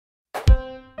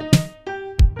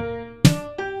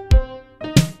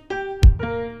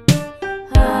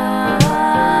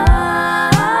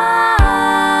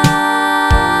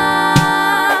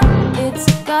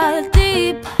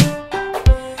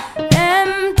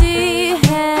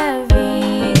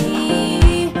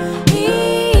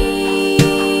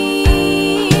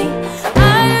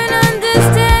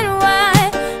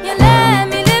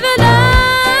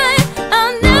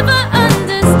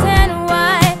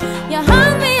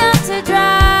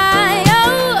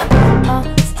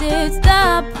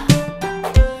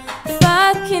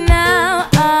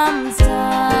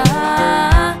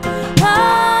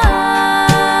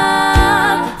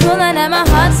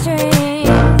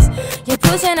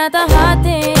at the hard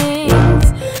things,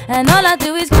 and all I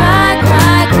do is cry,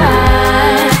 cry,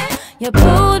 cry. You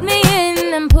pulled me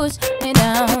in and pushed me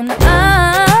down.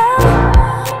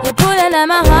 You're pulling at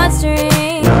my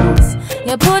heartstrings.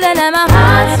 You're pulling at my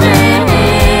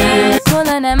heartstrings.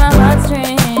 Pulling at my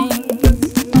heartstrings.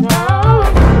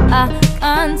 I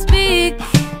can't speak.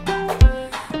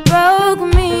 Broke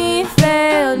me,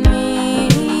 failed me.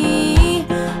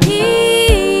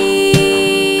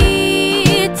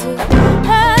 It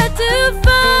had to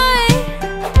fight.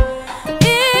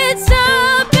 It's so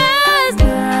bad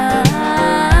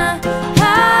now.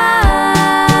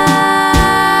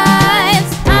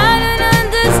 I don't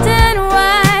understand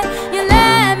why you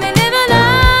let me live a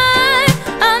lie.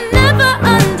 I'll never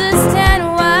understand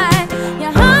why you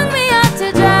hung me out to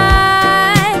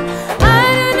dry. I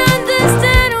don't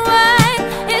understand why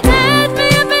it tears me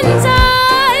up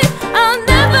inside. I'll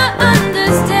never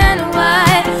understand why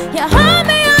you hung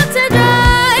me out to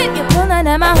dry. You're pulling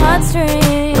at my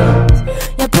heartstrings.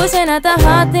 You're pushing at the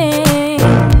hard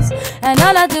things, and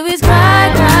all I do is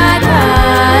cry, cry,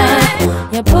 cry.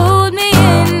 You pulled me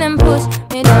in and pushed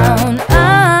me down.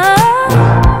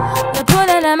 You're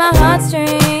pulling at my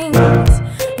heartstrings.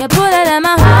 You're pulling at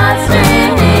my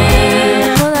heartstrings.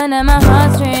 Pulling at my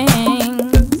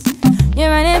heartstrings.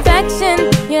 You're an infection.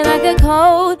 You're like a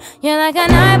cold. You're like a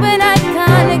night when I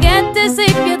can't get to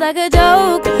sleep. You're like a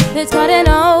joke that's gotten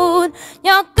old.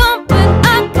 You're gone, but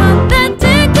I can't let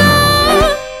it go.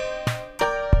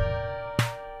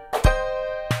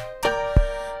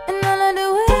 And all I do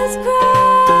is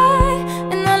cry.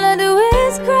 And all I do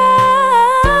is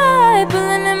cry.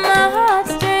 Pulling at my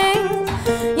heartstrings.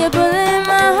 You're pulling at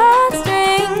my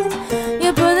heartstrings.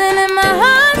 You're pulling at my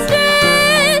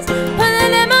heartstrings.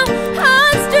 Pulling at my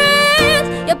heartstrings.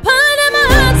 You're pulling at my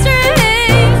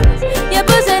heartstrings. You're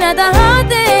pushing at the hard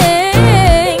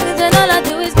things, and all I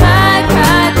do is cry,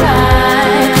 cry,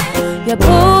 cry. You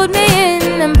pulled me